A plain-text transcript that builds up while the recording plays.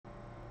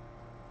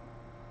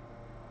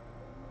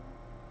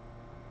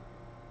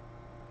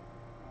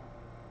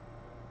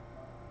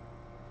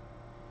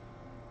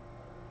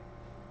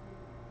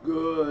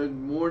Good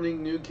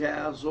morning,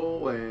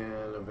 Newcastle,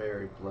 and a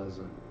very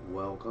pleasant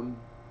welcome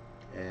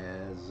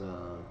as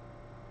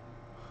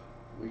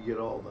we get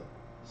all the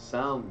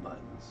sound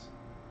buttons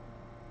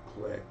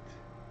clicked.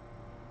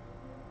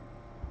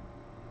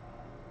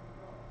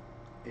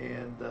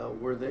 And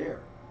we're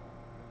there.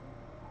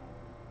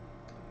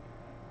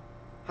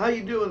 How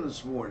you doing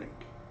this morning?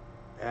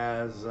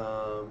 As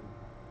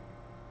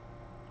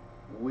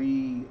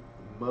we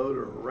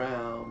motor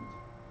around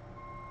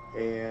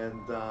and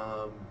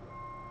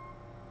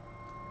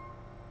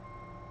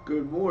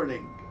good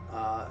morning.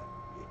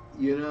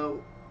 You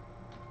know,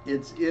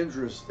 it's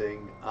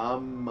interesting.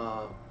 I'm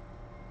going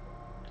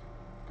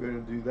to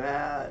do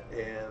that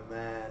and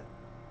that.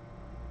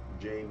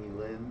 Jamie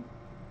Lynn.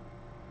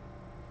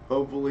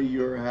 Hopefully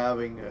you're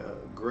having a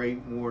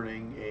great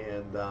morning.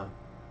 And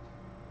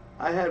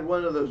I had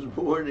one of those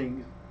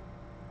mornings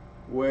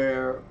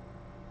where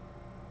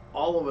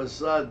all of a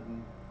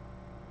sudden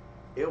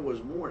it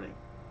was morning.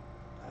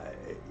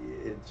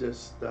 It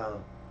just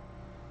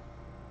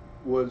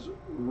was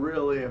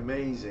really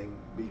amazing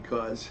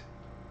because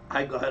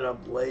I got up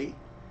late,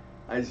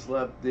 I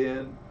slept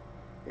in,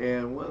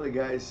 and one of the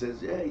guys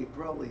says, yeah, you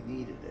probably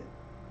needed it.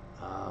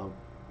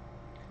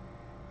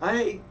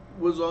 I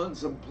was on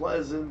some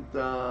pleasant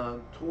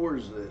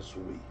tours this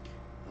week.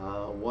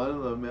 One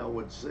of them,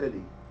 Elwood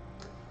City.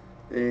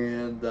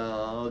 And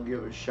I'll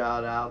give a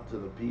shout out to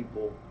the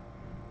people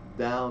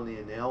down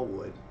in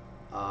Elwood.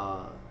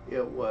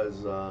 It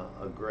was a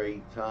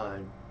great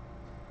time.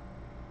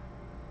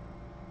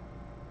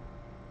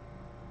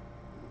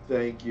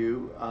 Thank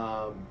you.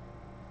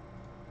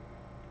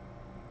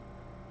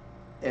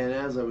 And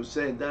as I was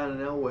saying, down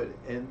in Elwood,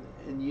 and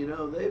you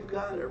know, they've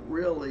got it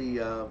really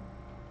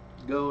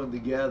going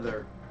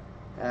together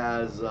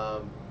as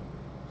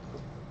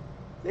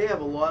they have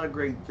a lot of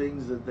great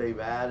things that they've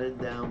added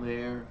down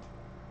there.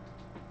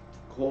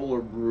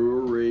 Kohler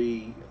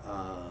Brewery,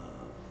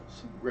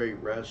 some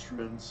great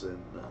restaurants, and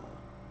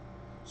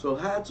so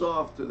hats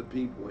off to the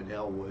people in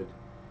Elwood.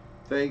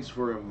 Thanks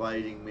for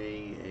inviting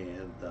me,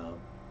 and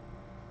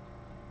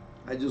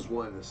I just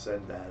wanted to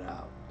send that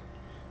out.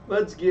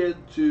 Let's get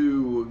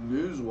to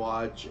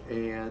Newswatch,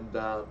 and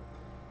the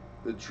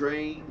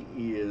train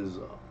is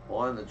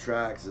on the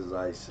tracks, as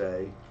I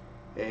say,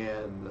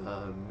 and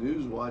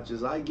Newswatch,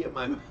 as I get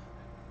my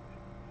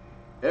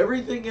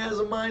everything has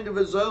a mind of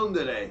its own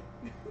today.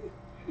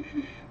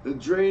 The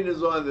train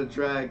is on the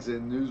tracks,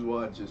 and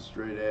Newswatch is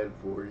straight ahead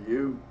for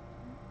you.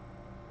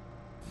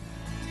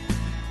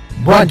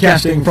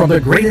 Broadcasting from the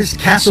greatest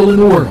castle in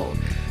the world,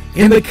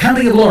 in the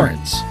county of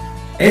Lawrence,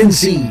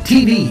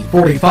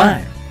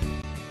 NCTV45.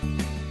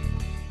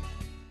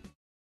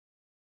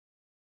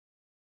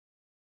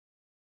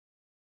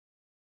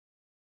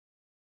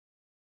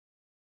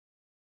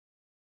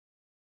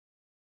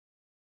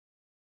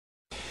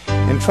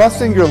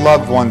 Entrusting your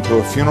loved one to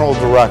a funeral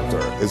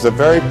director is a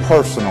very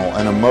personal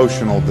and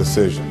emotional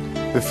decision.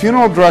 The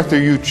funeral director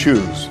you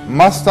choose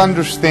must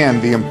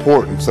understand the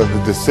importance of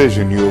the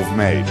decision you have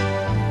made.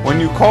 When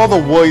you call the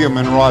William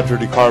and Roger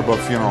DeCarbo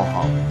Funeral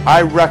Home,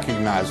 I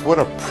recognize what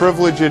a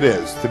privilege it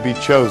is to be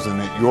chosen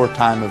at your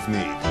time of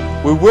need.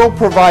 We will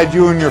provide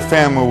you and your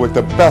family with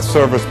the best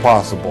service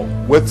possible,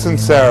 with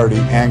sincerity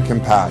and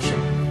compassion.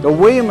 The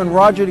William and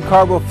Roger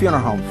DeCarbo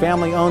Funeral Home,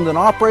 family owned and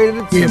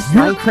operated since If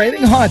you're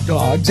craving hot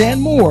dogs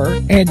and more,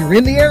 and you're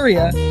in the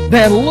area,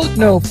 then look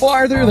no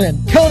farther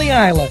than Coney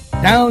Island,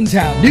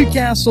 downtown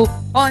Newcastle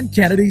on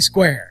Kennedy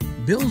Square.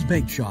 Bill's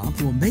Bake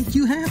Shop will make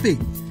you happy.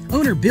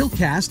 Owner Bill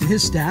Cast and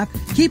his staff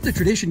keep the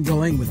tradition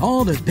going with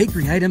all the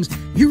bakery items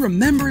you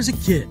remember as a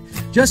kid.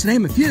 Just to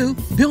name a few,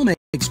 Bill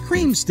makes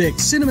cream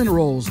sticks, cinnamon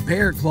rolls,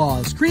 bear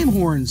claws, cream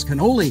horns,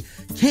 cannoli,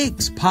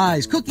 cakes,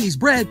 pies, cookies,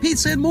 bread,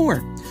 pizza, and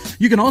more.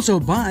 You can also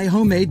buy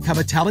homemade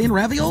cavatelli and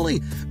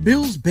ravioli.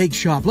 Bill's Bake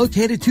Shop,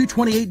 located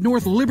 228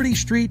 North Liberty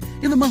Street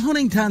in the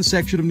Mahoningtown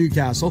section of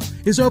Newcastle,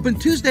 is open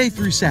Tuesday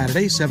through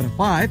Saturday, 7 to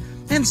 5,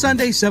 and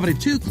Sunday, 7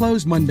 to 2,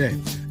 closed Monday.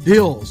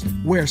 Bill's,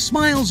 where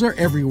smiles are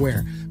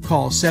everywhere.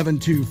 Call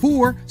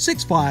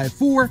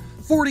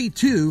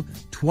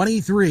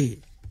 724-654-4223.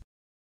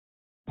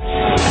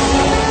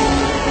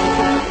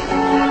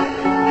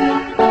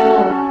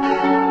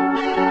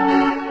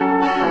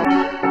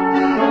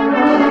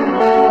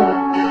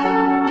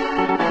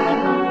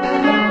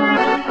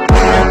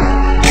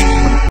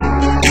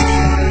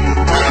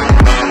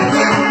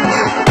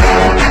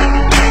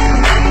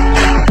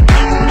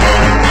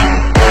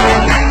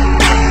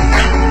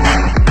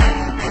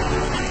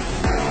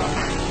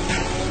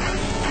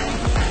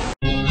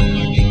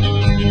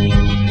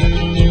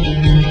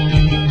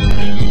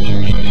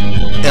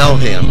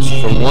 Hymns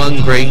from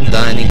one great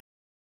dining.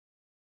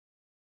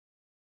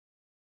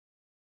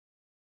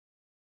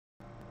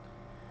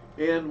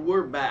 And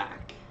we're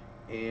back,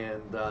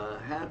 and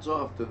hats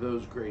off to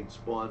those great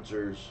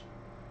sponsors,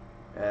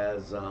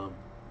 as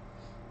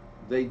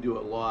they do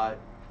a lot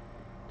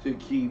to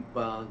keep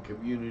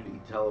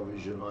community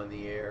television on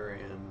the air,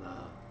 and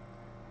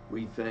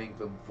we thank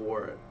them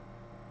for it.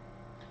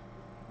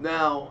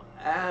 Now,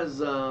 as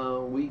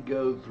we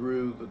go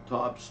through the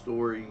top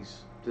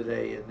stories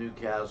today in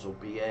Newcastle,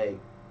 PA,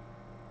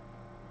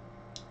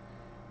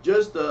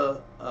 just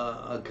a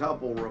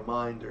couple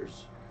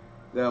reminders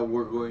that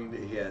we're going to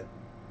hit.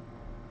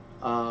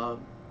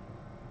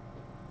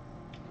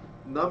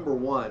 Number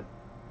one,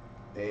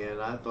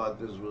 and I thought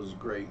this was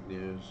great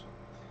news,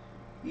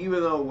 even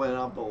though it went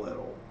up a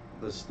little,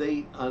 the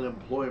state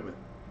unemployment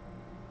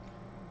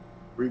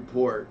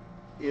report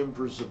in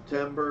for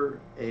September,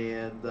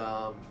 and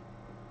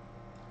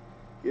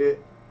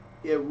it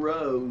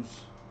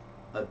rose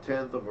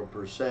 0.1%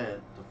 to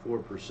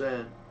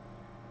 4%,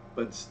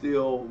 but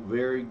still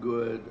very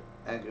good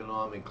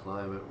economic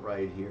climate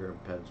right here in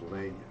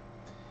Pennsylvania.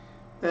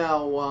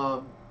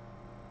 Now,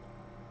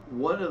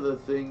 one of the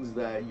things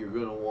that you're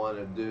going to want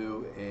to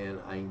do,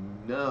 and I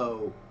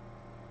know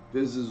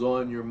this is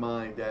on your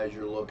mind as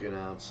you're looking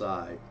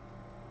outside,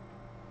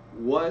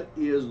 what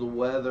is the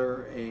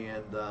weather?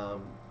 And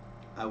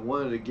I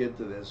wanted to get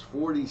to this,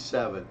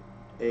 47,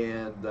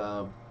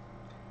 and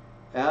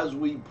as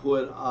we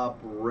put up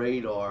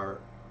radar,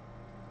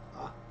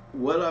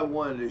 what I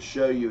wanted to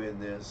show you in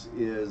this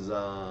is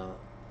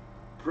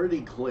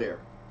pretty clear.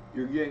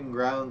 You're getting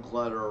ground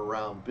clutter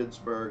around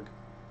Pittsburgh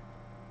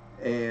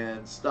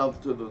and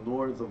stuff to the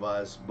north of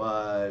us,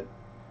 but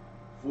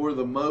for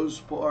the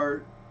most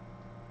part,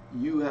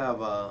 you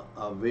have a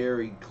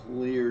very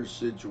clear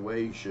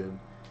situation,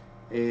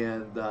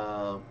 and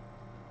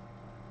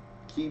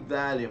keep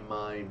that in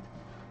mind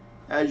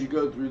as you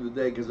go through the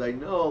day, because I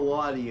know a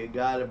lot of you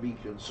got to be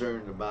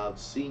concerned about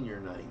senior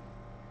night.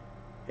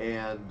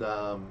 And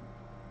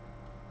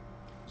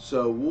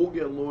so we'll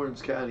get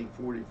Lawrence County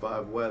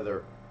 45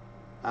 weather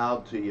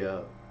out to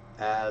you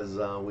as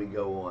we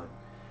go on.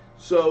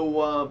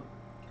 So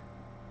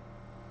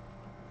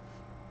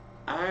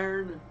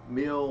Iron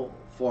Mill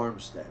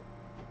Farmstead.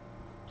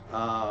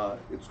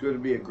 It's going to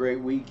be a great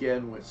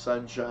weekend with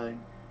sunshine.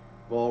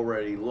 I've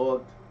already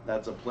looked.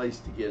 That's a place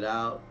to get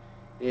out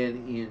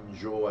and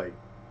enjoy.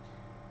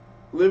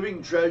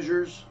 Living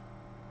Treasures,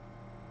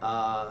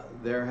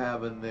 they're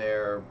having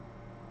their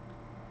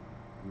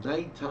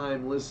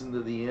nighttime listen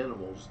to the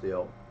animals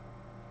deal.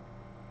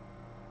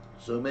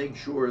 So make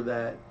sure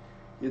that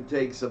you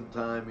take some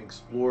time,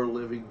 explore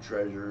Living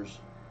Treasures,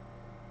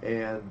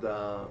 and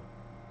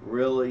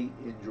really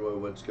enjoy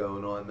what's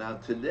going on. Now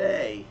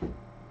today,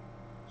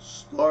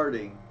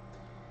 starting,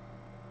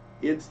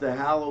 it's the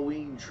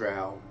Halloween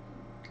trail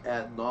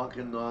at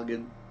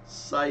Knockanoggin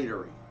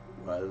Cidery.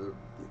 Well,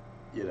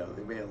 you know,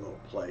 they made a little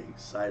play,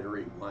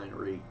 cidery,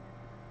 winery.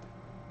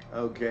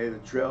 Okay, the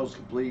trail's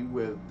complete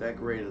with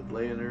decorated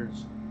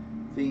lanterns,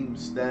 themed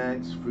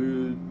snacks,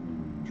 food,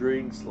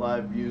 drinks,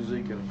 live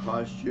music, and a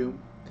costume.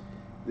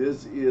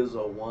 This is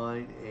a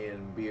wine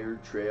and beer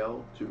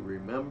trail to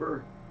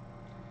remember.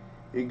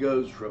 It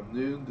goes from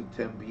noon to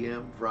 10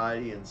 p.m.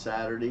 Friday and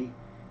Saturday,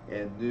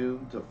 and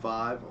noon to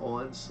 5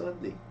 on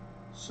Sunday.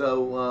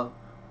 So,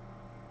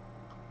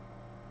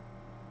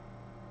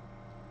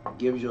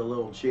 gives you a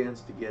little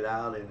chance to get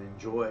out and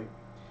enjoy.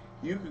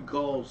 You can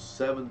call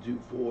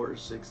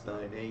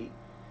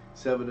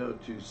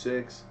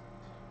 724-698-7026.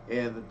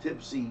 And the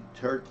Tipsy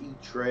Turkey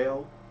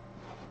Trail,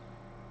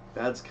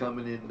 that's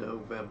coming in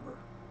November.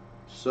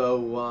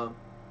 So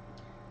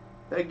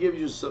that gives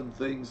you some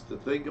things to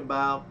think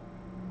about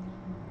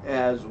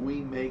as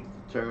we make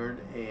the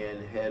turn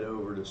and head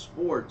over to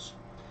sports.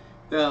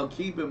 Now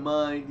keep in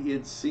mind,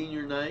 it's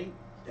senior night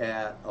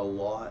at a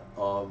lot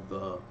of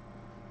the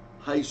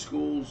high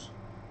schools,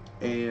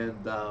 and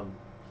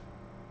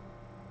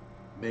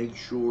make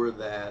sure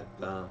that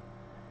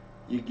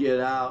you get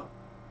out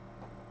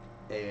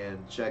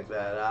and check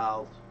that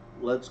out.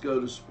 Let's go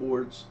to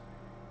sports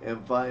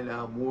and find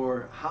out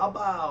more. How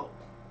about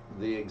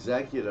the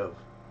executive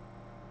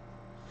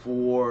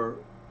for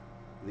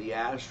the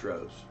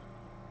Astros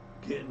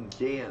getting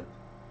canned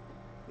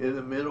in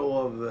the middle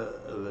of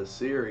the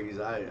series?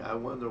 I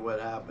wonder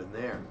what happened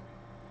there.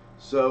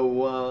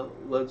 So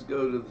let's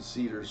go to the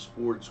Cedar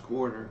Sports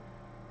Corner,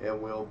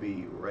 and we'll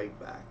be right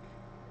back.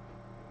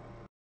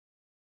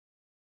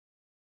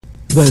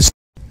 The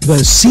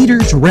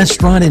Cedars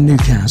Restaurant in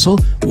Newcastle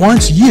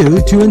wants you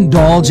to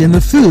indulge in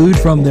the food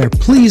from their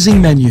pleasing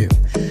menu.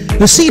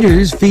 The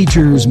Cedars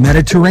features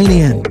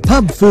Mediterranean,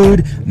 pub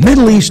food,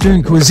 Middle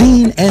Eastern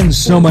cuisine, and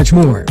so much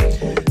more.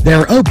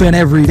 They're open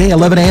every day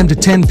 11 a.m. to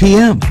 10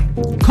 p.m.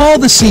 Call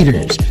the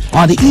Cedars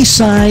on the east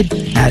side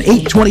at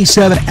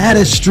 827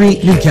 Addis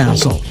Street,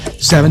 Newcastle,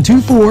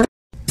 724.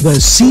 The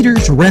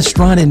Cedars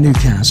Restaurant in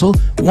Newcastle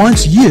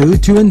wants you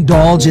to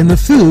indulge in the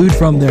food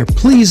from their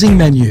pleasing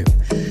menu.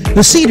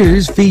 The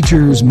Cedars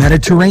features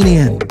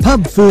Mediterranean,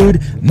 pub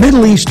food,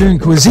 Middle Eastern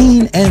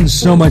cuisine, and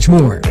so much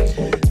more.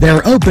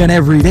 They're open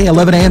every day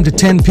 11 a.m. to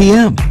 10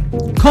 p.m.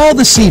 Call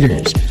the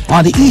Cedars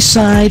on the east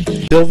side.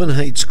 Sylvan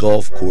Heights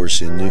Golf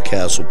Course in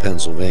Newcastle,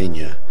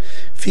 Pennsylvania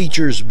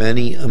features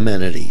many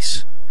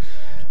amenities,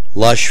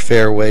 lush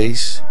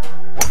fairways,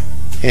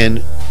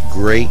 and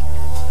great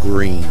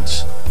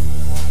greens,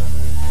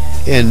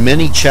 and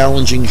many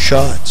challenging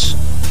shots.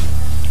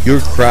 Your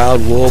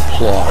crowd will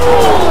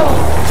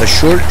applaud. A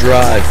short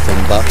drive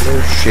from Butler,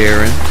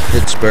 Sharon,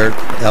 Pittsburgh,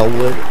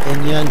 Elwood,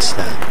 and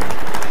Youngstown.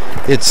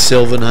 It's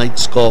Sylvan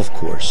Heights Golf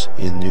Course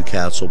in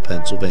Newcastle,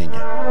 Pennsylvania.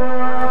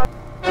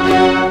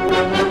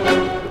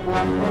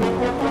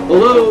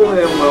 Hello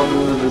and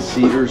welcome to the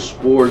Cedar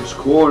Sports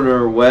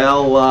Corner.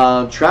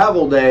 Well,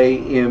 travel day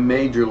in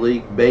Major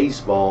League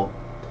Baseball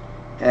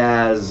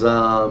as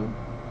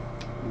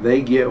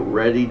they get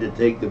ready to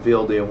take the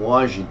field in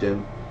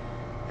Washington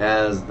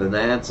as the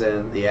Nats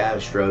and the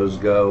Astros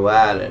go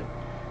at it.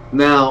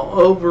 Now,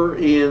 over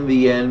in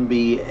the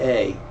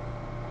NBA,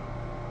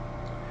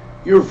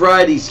 your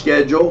Friday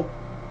schedule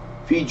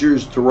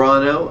features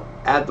Toronto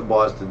at the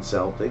Boston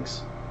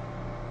Celtics,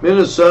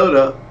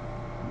 Minnesota,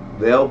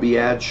 they'll be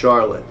at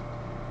Charlotte,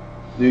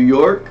 New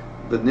York,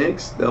 the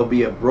Knicks, they'll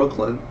be at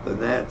Brooklyn, the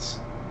Nets,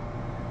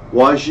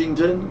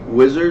 Washington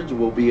Wizards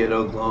will be at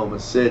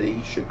Oklahoma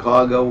City,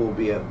 Chicago will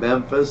be at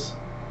Memphis,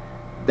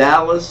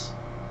 Dallas,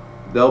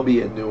 they'll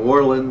be at New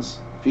Orleans,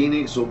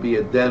 Phoenix will be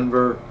at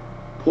Denver,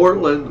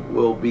 Portland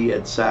will be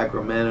at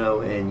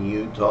Sacramento, and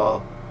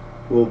Utah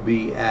will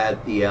be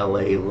at the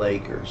LA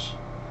Lakers.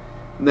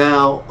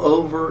 Now,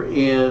 over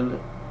in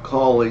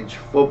college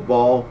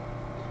football,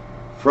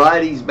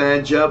 Friday's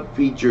matchup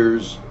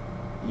features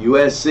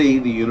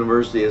USC, the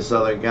University of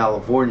Southern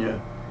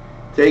California,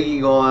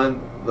 taking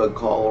on the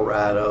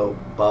Colorado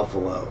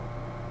Buffalo.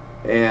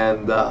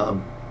 And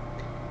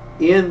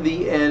in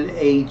the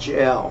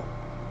NHL,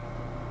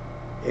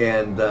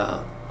 and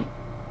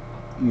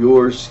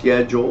your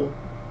schedule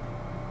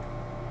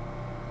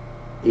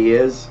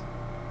is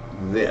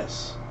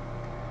this.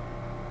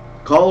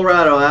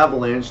 Colorado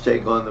Avalanche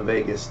take on the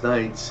Vegas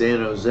Knights.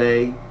 San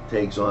Jose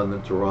takes on the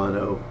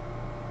Toronto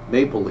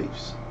Maple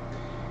Leafs.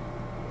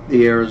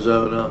 The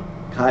Arizona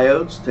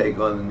Coyotes take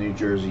on the New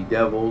Jersey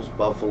Devils.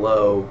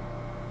 Buffalo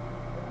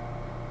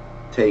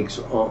takes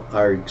on,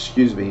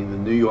 the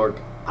New York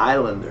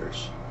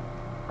Islanders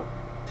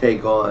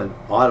take on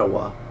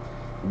Ottawa.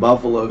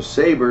 Buffalo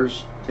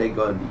Sabres take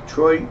on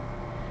Detroit,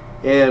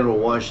 and the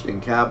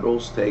Washington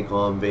Capitals take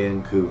on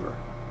Vancouver.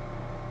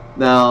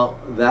 Now,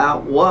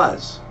 that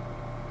was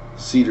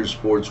Cedar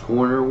Sports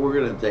Corner. We're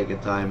going to take a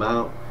time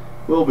out.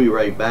 We'll be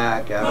right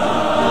back after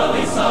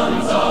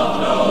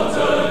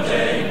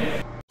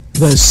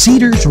The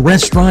Cedars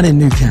Restaurant in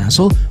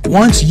Newcastle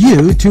wants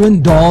you to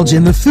indulge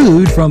in the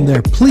food from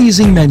their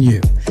pleasing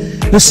menu.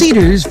 The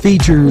Cedars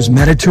features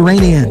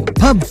Mediterranean,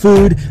 pub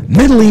food,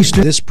 Middle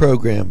Eastern. This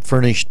program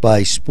furnished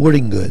by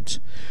Sporting Goods,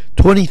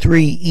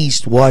 23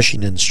 East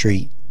Washington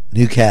Street,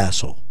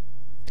 Newcastle.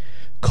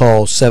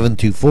 Call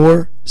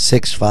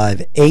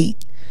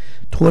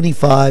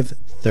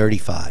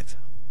 724-658-2535.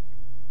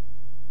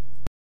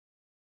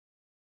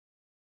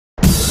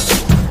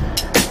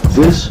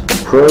 This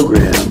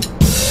program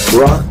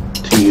brought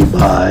to you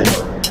by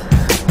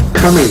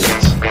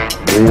Cummings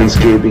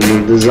Landscaping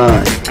and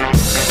Design,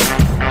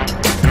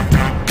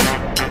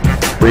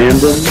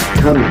 Brandon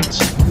Cummings,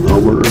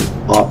 owner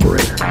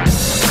operator.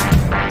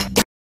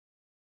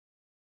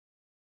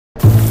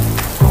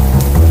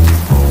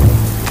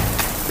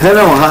 Penn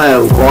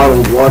Ohio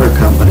Bottled Water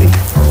Company,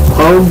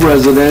 home,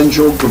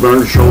 residential,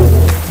 commercial,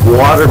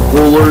 water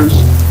coolers.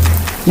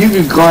 You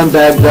can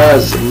contact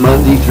us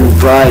Monday through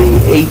Friday,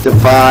 8 to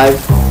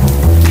 5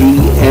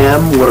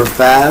 p.m. We're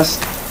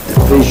fast,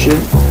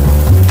 efficient,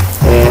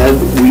 and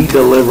we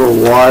deliver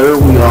water.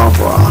 We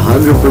offer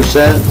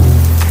 100%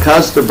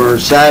 customer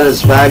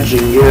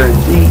satisfaction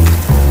guarantee.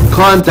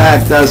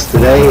 Contact us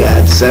today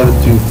at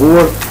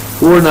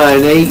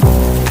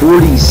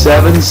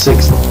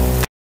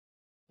 724-498-4760.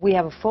 We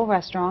have a full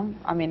restaurant.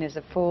 It's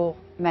a full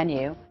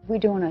menu. We're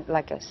doing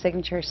like a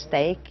signature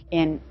steak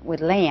with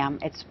lamb.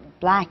 It's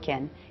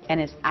blackened and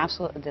it's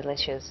absolutely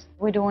delicious.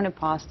 We're doing a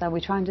pasta. We're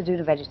trying to do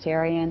the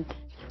vegetarian.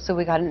 So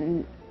we got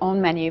an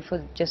own menu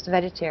for just the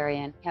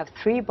vegetarian. We have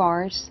 3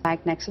 bars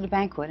like next to the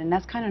banquet, and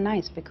that's kind of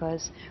nice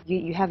because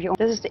you have your own.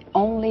 This is the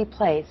only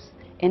place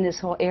in this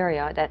whole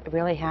area that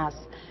really has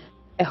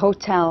a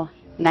hotel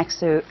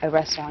next to a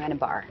restaurant and a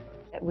bar.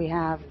 We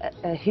have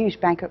a huge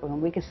banquet room.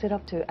 We can sit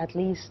up to at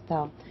least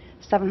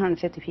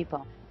 750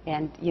 people,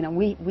 and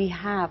we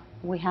have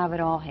it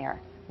all here.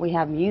 We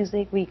have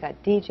music, we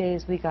got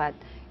DJs, we got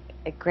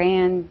a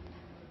grand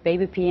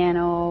baby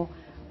piano,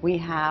 we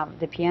have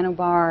the piano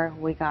bar,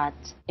 we got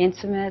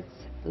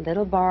intimates,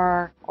 little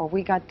bar, or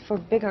we got for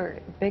bigger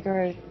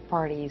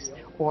parties,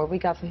 or we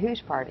got for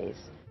huge parties.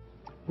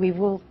 We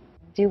will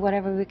do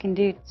whatever we can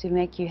do to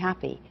make you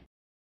happy.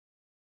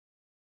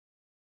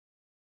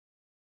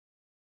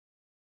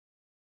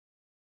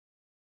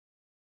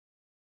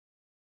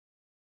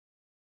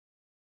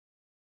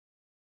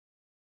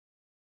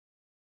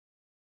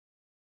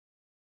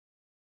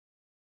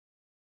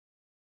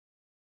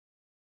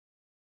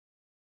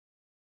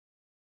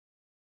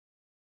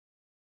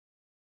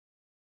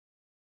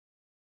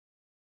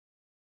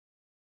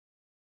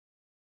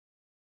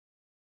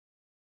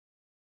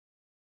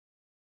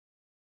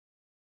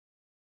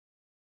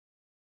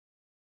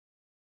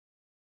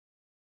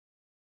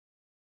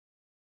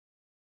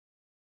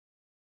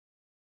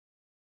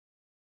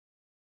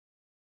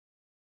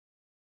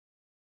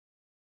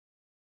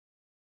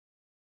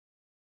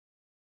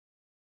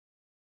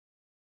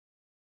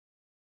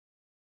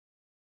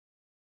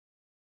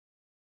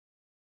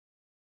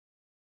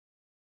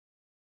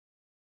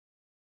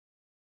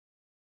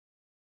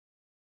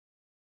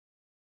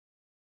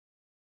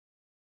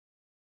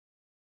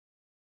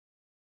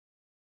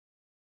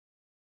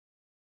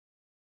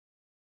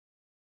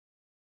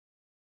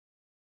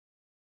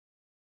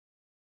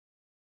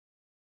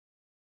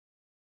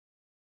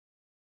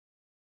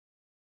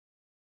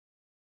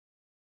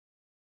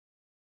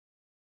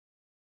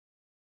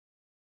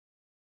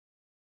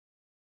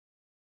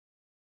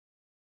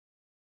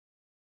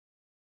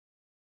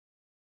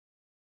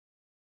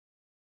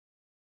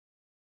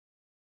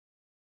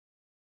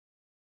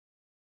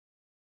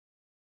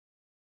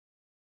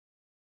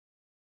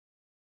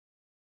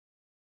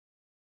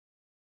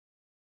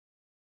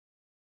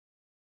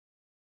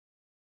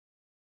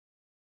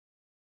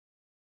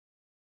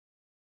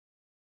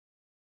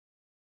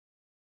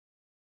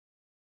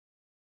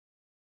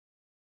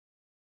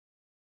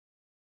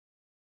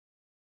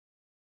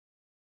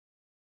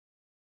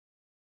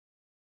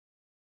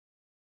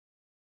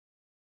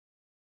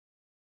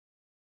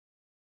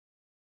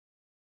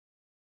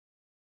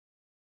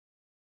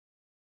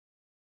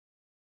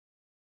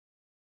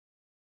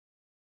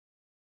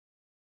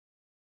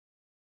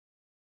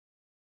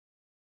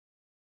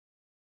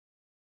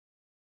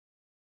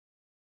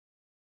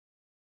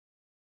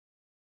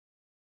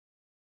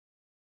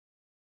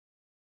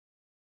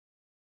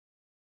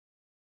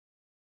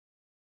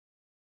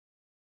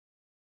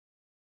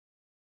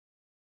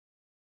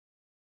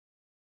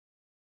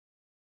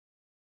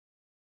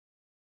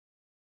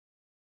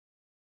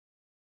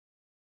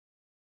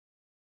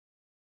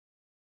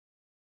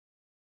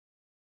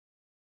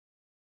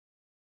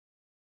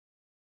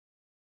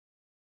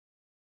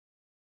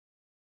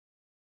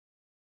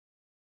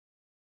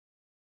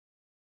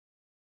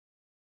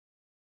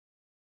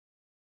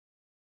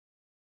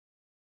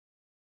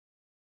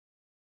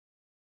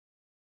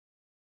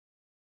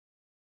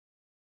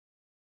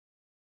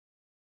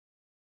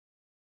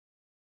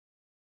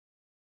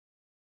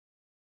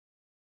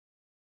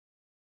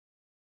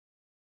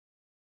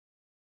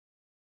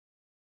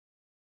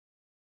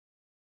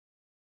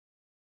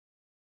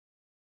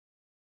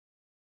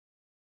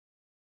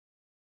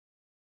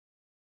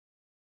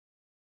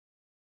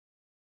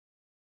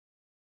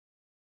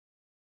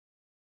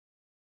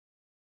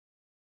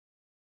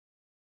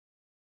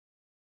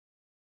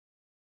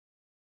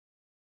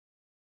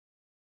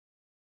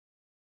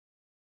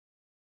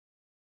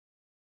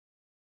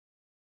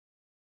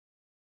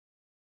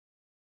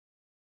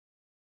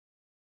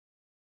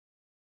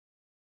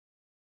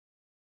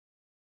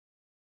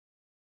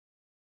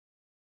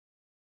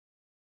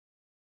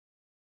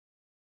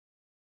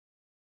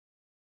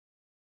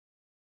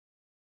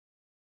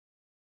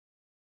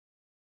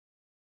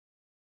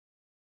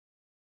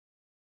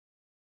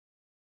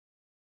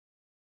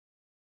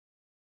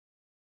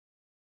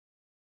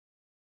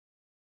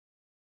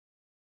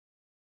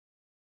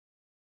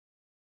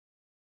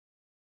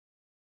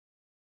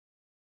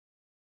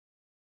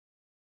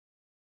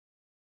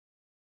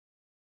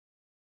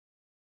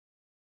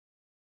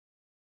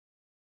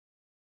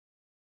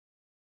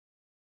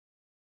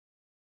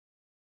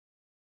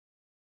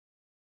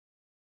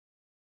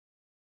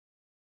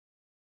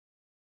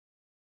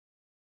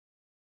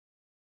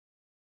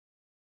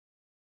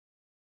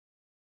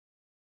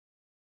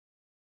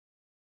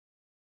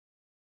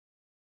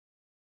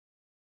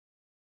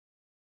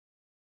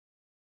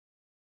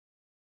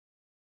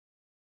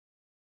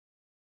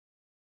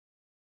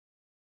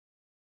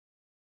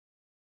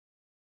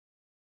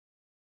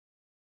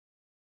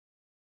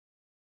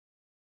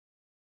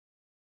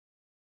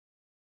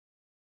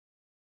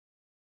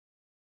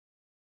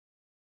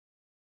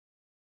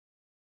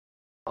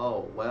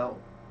 Oh, well,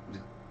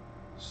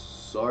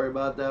 sorry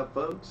about that,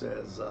 folks,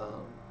 as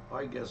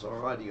I guess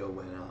our audio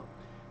went out.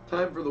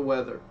 Time for the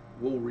weather.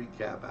 We'll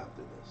recap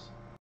after this.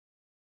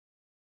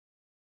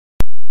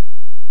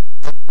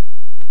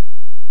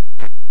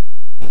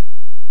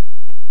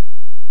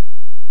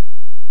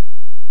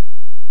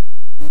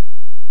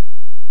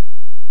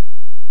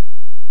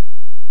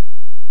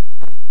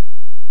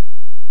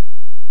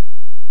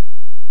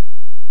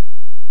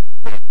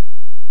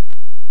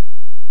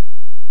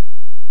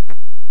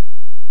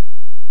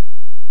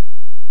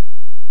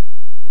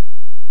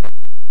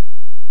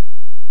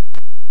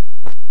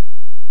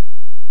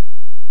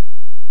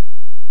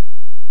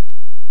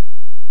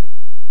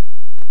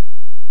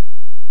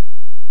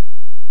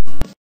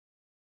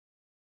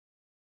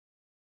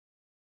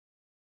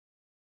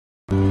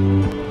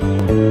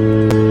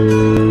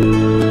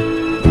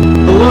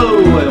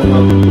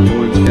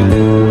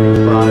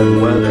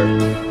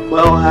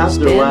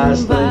 After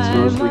last night's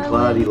mostly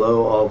cloudy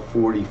low of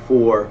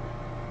 44,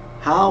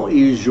 how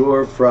is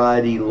your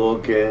Friday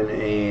looking?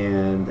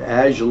 And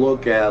as you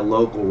look at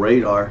local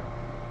radar,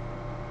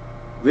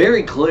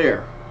 very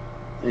clear,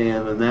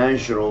 and the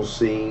national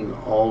scene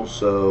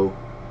also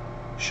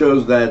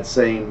shows that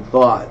same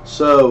thought.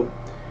 So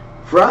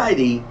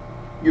Friday,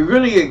 you're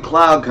going to get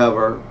cloud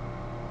cover,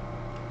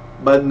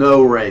 but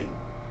no rain.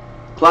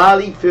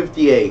 Cloudy,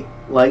 58,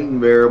 light and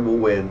variable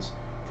winds.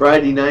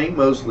 Friday night,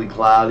 mostly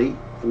cloudy,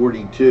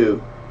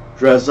 42.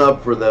 Dress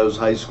up for those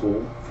high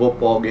school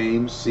football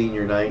games,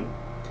 senior night.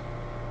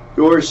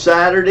 Your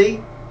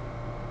Saturday,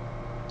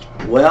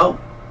 well,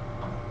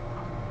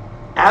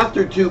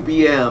 after 2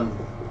 p.m.,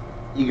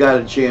 you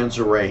got a chance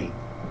of rain.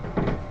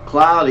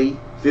 Cloudy,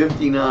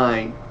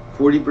 59,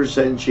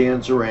 40%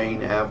 chance of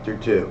rain after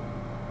 2.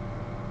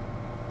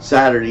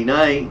 Saturday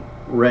night,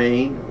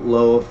 rain,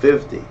 low of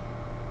 50.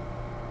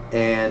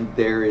 And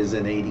there is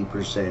an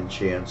 80%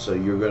 chance, so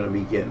you're going to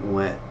be getting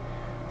wet.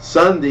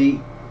 Sunday,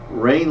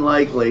 rain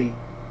likely,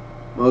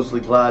 mostly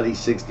cloudy,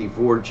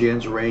 64,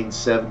 chance of rain,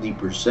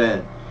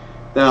 70%.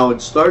 Now,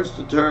 it starts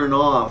to turn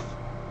off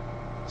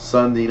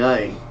Sunday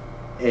night,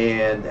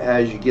 and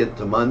as you get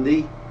to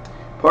Monday,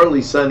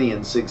 partly sunny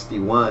and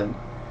 61.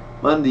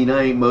 Monday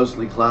night,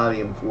 mostly cloudy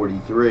and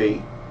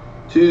 43.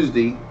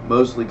 Tuesday,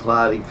 mostly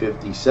cloudy,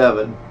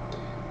 57.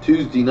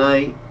 Tuesday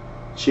night,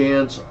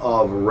 chance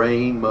of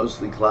rain,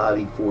 mostly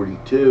cloudy,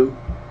 42.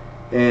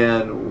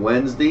 And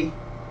Wednesday,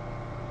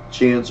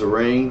 chance of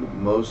rain,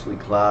 mostly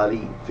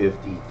cloudy,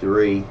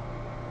 53.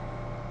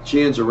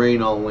 Chance of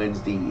rain on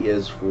Wednesday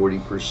is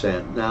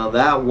 40%. Now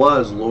that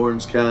was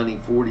Lawrence County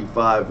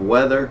 45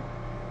 weather.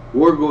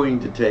 We're going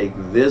to take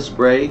this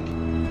break,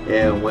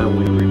 and when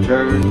we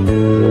return, a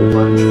whole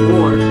bunch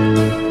more.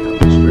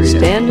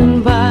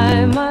 Standing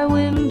by my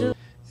window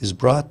is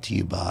brought to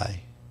you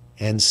by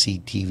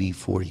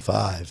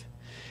NCTV45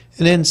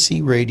 and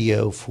NC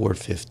Radio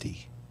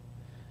 450,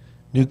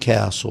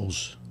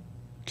 Newcastle's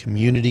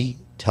community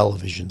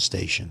television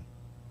station.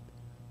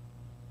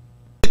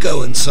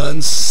 Nico &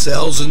 Sons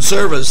Sales and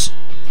Service,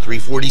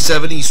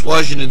 347 East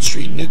Washington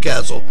Street,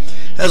 Newcastle,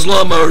 has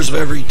lawnmowers of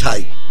every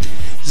type.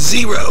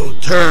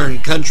 Zero-turn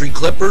country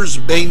clippers,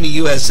 made in the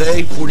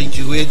USA,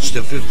 42-inch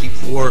to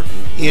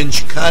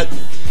 54-inch cut.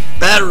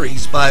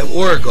 Batteries by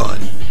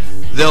Oregon.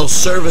 They'll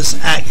service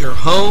at your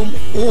home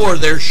or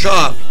their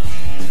shop.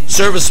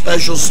 Service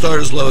specials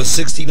start as low as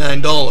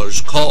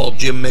 $69. Call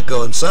Jim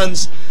Micco &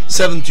 Sons,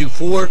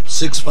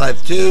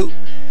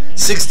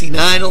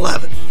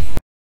 724-652-6911.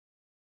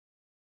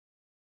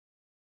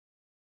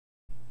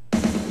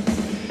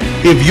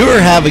 If you're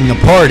having a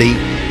party,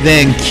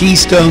 then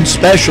Keystone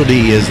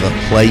Specialty is the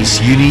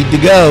place you need to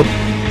go.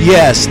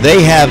 Yes,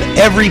 they have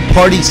every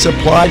party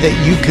supply that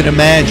you can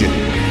imagine.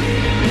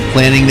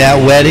 Planning that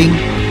wedding,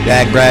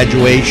 that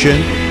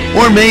graduation,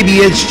 or maybe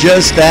it's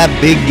just that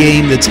big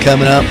game that's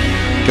coming up,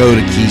 go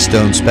to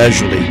Keystone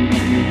Specialty.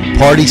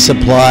 Party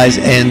supplies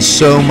and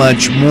so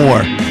much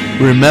more.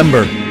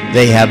 Remember,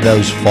 they have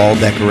those fall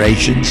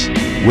decorations,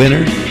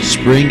 winter,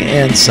 spring,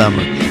 and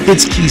summer.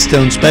 It's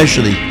Keystone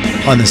Specialty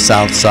on the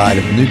south side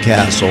of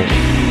Newcastle,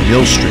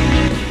 Mill Street.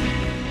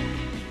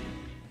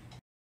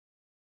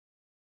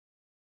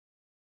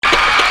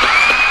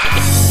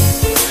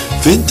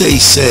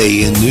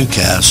 Firday in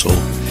Newcastle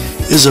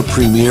is a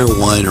premier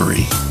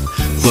winery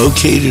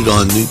located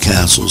on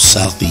Newcastle's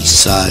southeast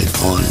side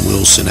on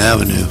Wilson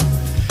Avenue.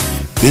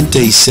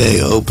 Firday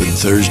open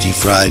Thursday,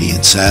 Friday,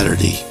 and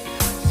Saturday.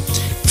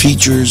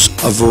 Features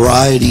a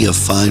variety of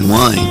fine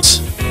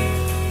wines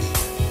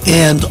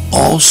and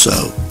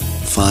also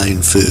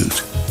fine food.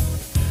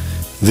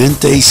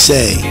 Firday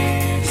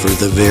for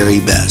the very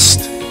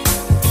best.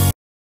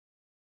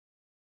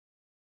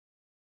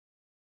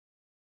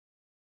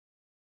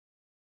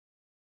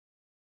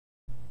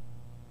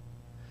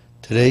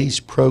 Today's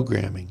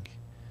programming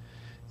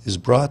is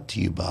brought to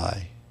you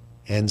by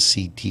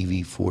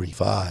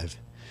NCTV45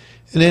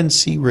 and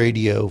NC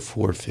Radio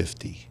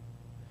 450,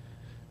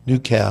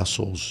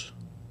 Newcastle's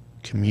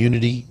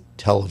community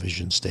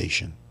television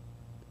station.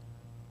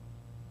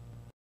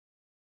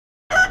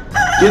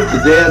 Get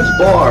to Dad's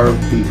Bar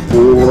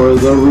before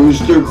the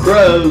rooster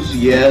crows.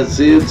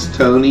 Yes, it's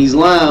Tony's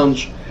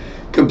Lounge,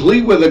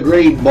 complete with a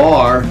great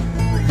bar,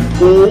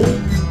 pool,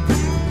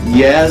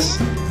 yes,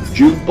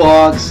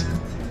 jukebox,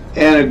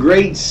 and a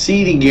great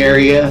seating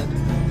area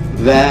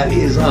that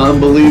is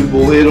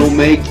unbelievable. It'll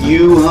make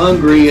you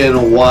hungry, and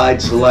a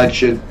wide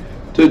selection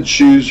to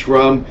choose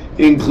from,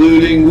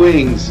 including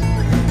wings.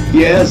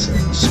 Yes,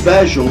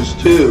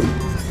 specials too.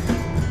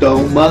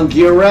 Don't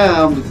monkey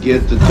around.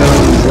 Get to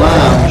Tony's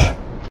Lounge.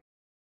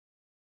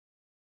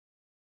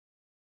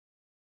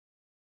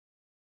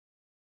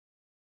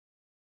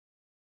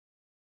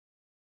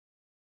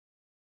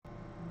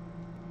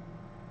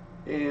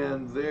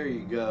 And there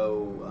you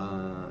go,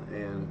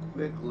 and a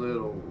quick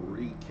little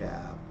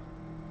recap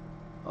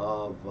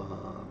of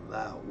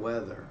that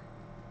weather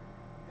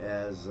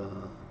as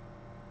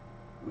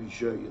we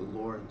show you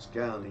Lawrence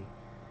County.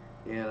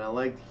 And I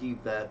like to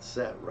keep that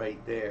set right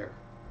there.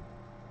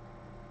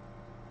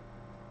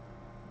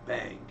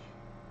 Bang.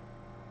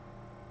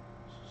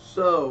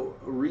 So,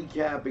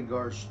 recapping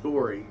our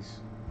stories.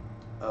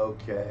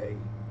 Okay.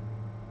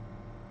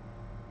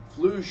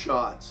 Flu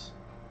shots.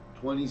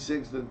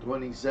 26th and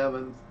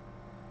 27th,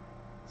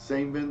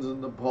 St.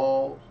 Vincent de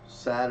Paul,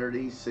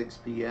 Saturday, 6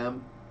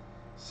 p.m.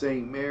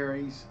 St.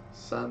 Mary's,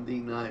 Sunday,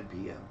 9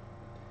 p.m.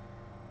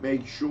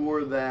 Make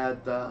sure that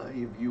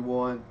if you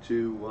want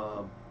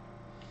to,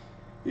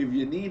 if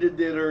you need a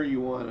dinner,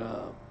 you want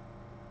to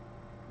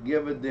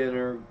give a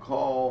dinner,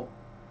 call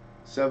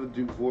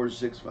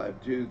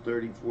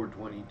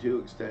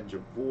 724-652-3422,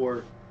 extension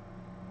 4.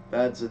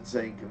 That's at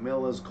St.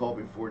 Camilla's. Call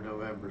before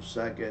November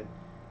 2nd.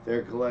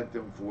 They're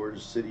collecting for the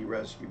City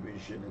Rescue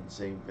Mission in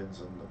St.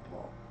 Vincent de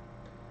Paul.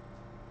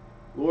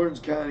 Lawrence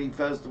County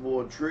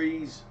Festival of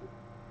Trees,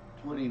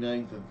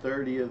 29th and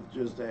 30th,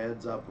 just a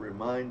heads up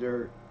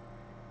reminder.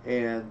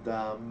 And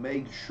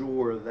make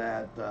sure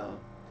that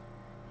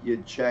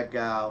you check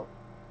out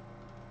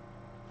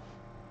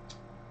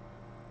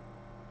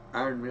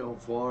Iron Mill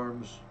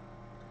Farms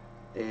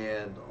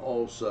and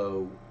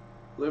also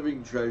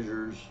Living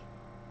Treasures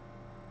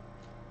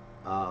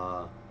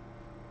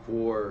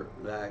for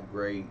that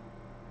great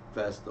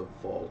festive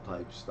fall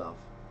type stuff.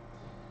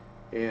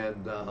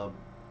 And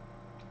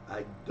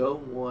I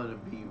don't want to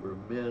be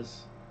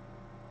remiss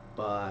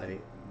by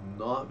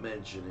not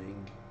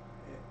mentioning,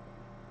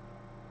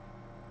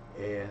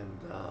 and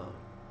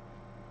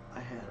I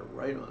had it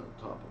right on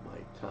the top of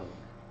my tongue,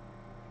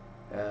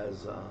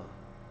 as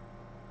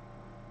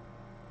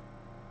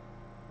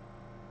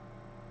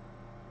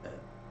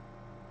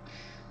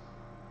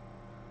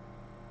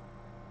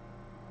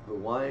the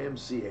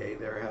YMCA,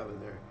 they're having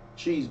their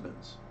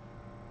Cheesemans.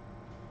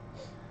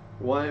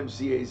 The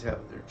YMCA's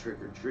having their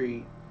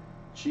trick-or-treat,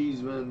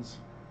 Cheesemans,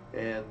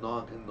 and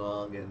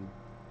Knock-and-Noggin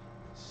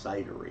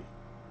cidery,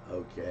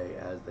 okay,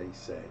 as they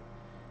say.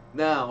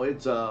 Now,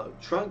 it's a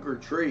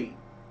trunk-or-treat,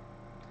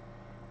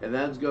 and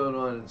that's going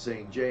on in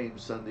St.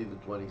 James, Sunday the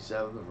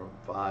 27th from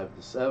 5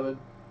 to 7.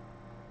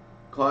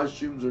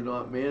 Costumes are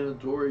not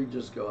mandatory,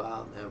 just go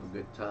out and have a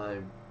good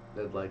time.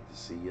 They'd like to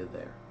see you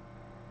there.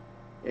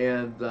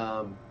 And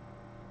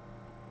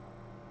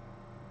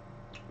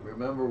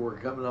remember, we're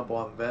coming up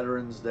on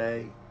Veterans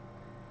Day,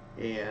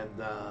 and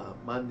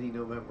Monday,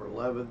 November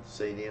 11th,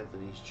 St.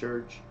 Anthony's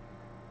Church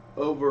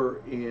over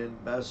in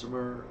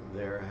Bessemer,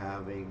 they're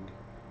having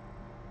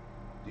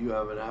Do You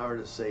Have an Hour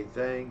to Say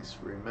Thanks,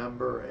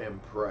 Remember,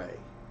 and Pray.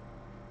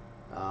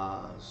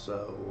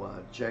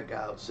 So check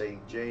out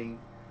St. Jane,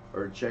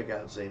 or check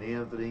out St.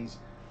 Anthony's.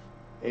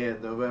 And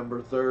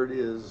November 3rd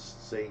is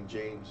St.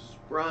 James's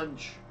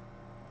Brunch.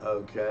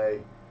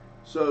 Okay,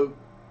 so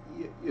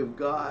you've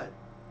got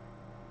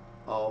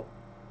a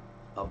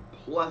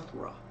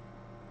plethora,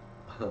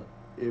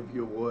 if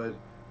you would,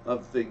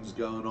 of things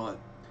going on.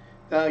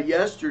 Now,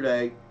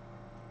 yesterday,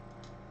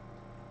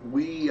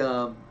 we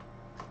have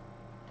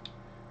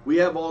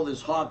all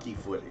this hockey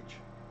footage,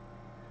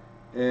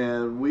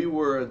 and we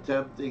were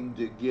attempting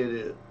to get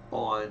it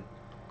on.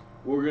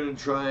 We're going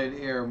to try and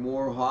air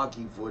more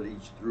hockey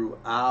footage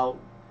throughout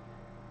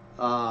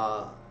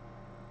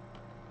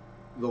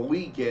the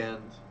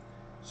weekend,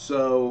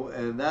 so,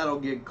 and that'll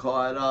get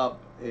caught up,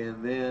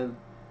 and then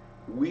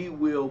we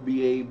will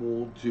be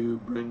able to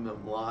bring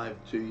them live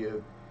to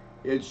you.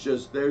 It's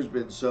just, there's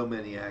been so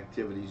many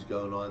activities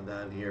going on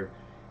down here,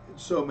 and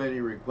so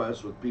many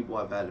requests with people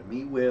I've had to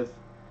meet with,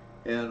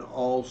 and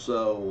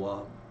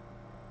also,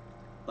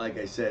 like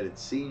I said,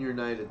 it's senior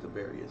night at the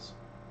various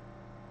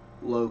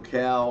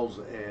locales,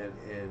 and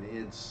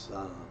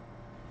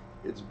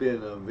it's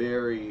been a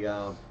very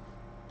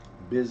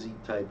busy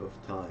type of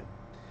time.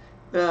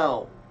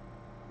 Now,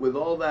 with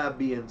all that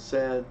being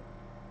said,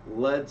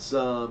 let's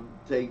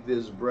take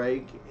this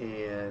break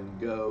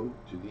and go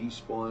to these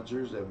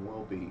sponsors, and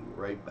we'll be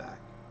right back.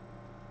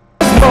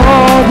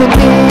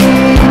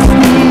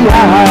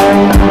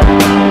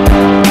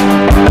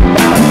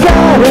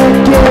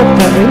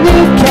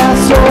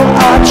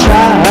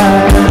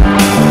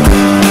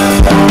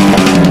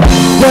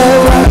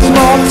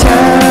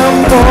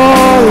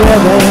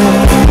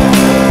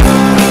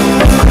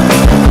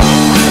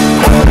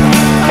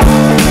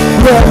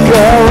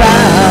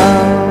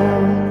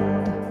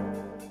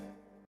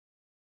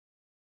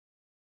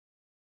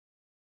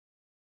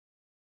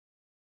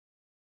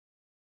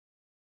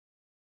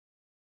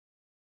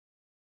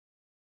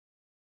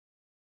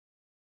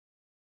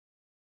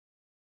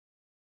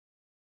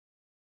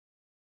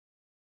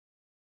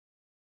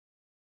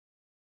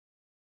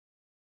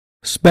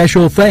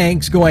 Special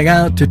thanks going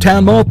out to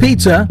Town Mall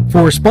Pizza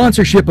for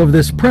sponsorship of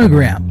this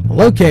program,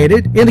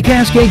 located in the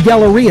Cascade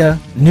Galleria,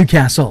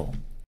 Newcastle.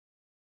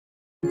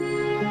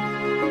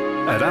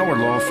 At our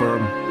law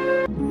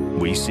firm,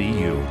 we see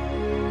you.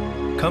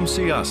 Come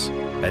see us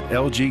at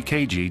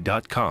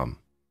lgkg.com.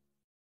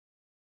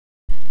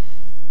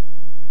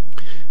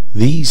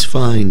 These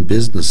fine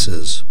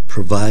businesses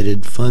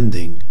provided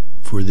funding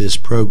for this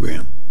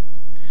program.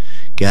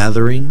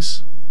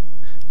 Gatherings,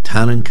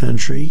 Town and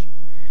Country,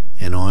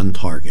 and On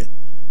Target.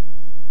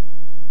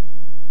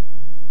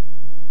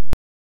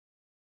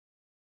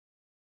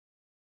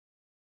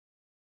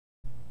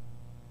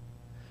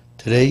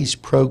 Today's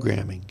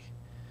programming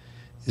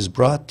is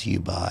brought to you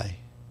by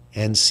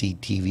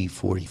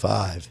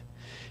NCTV45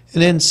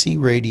 and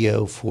NC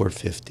Radio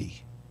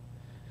 450,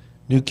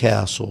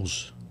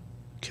 Newcastle's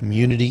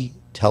community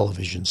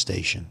television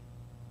station.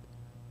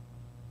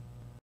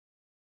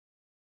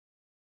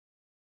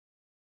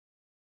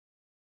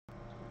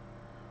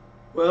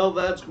 Well,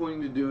 that's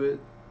going to do it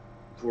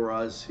for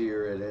us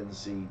here at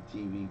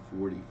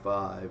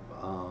NCTV45.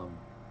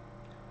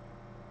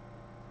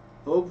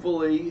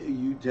 Hopefully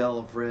you tell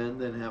a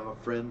friend and have a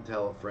friend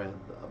tell a friend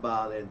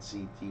about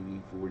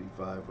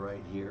NCTV45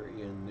 right here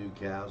in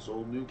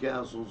Newcastle,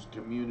 Newcastle's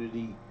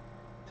community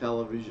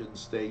television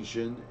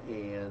station,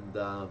 and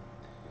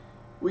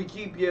we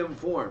keep you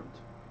informed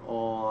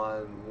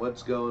on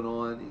what's going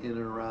on in and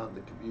around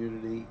the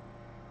community.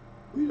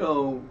 We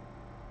don't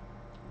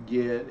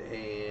get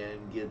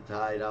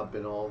tied up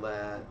in all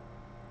that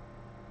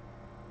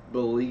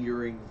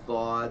beleaguering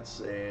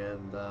thoughts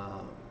and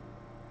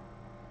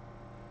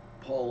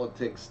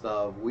politics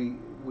stuff. We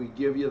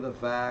give you the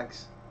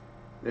facts,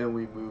 then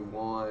we move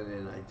on,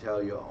 and I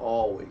tell you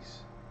always,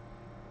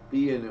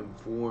 be an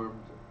informed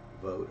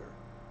voter.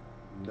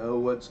 Know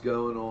what's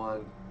going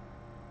on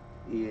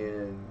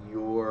in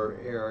your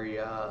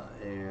area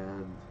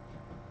and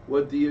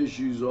what the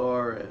issues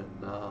are, and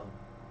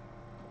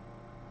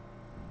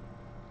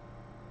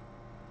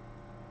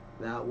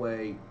that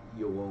way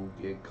you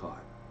won't get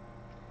caught.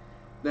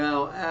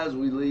 Now, as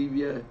we leave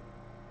you,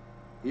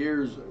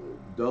 here's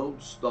Don't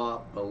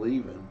Stop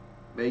Believing.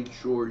 Make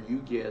sure you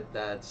get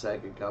that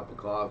second cup of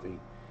coffee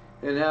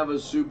and have a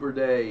super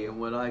day in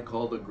what I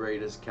call the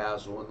greatest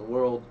castle in the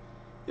world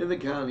in the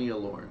county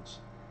of Lawrence.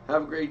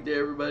 Have a great day,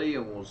 everybody,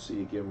 and we'll see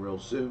you again real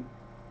soon.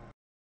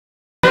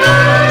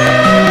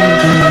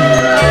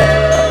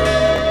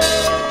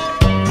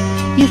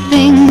 You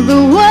think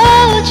the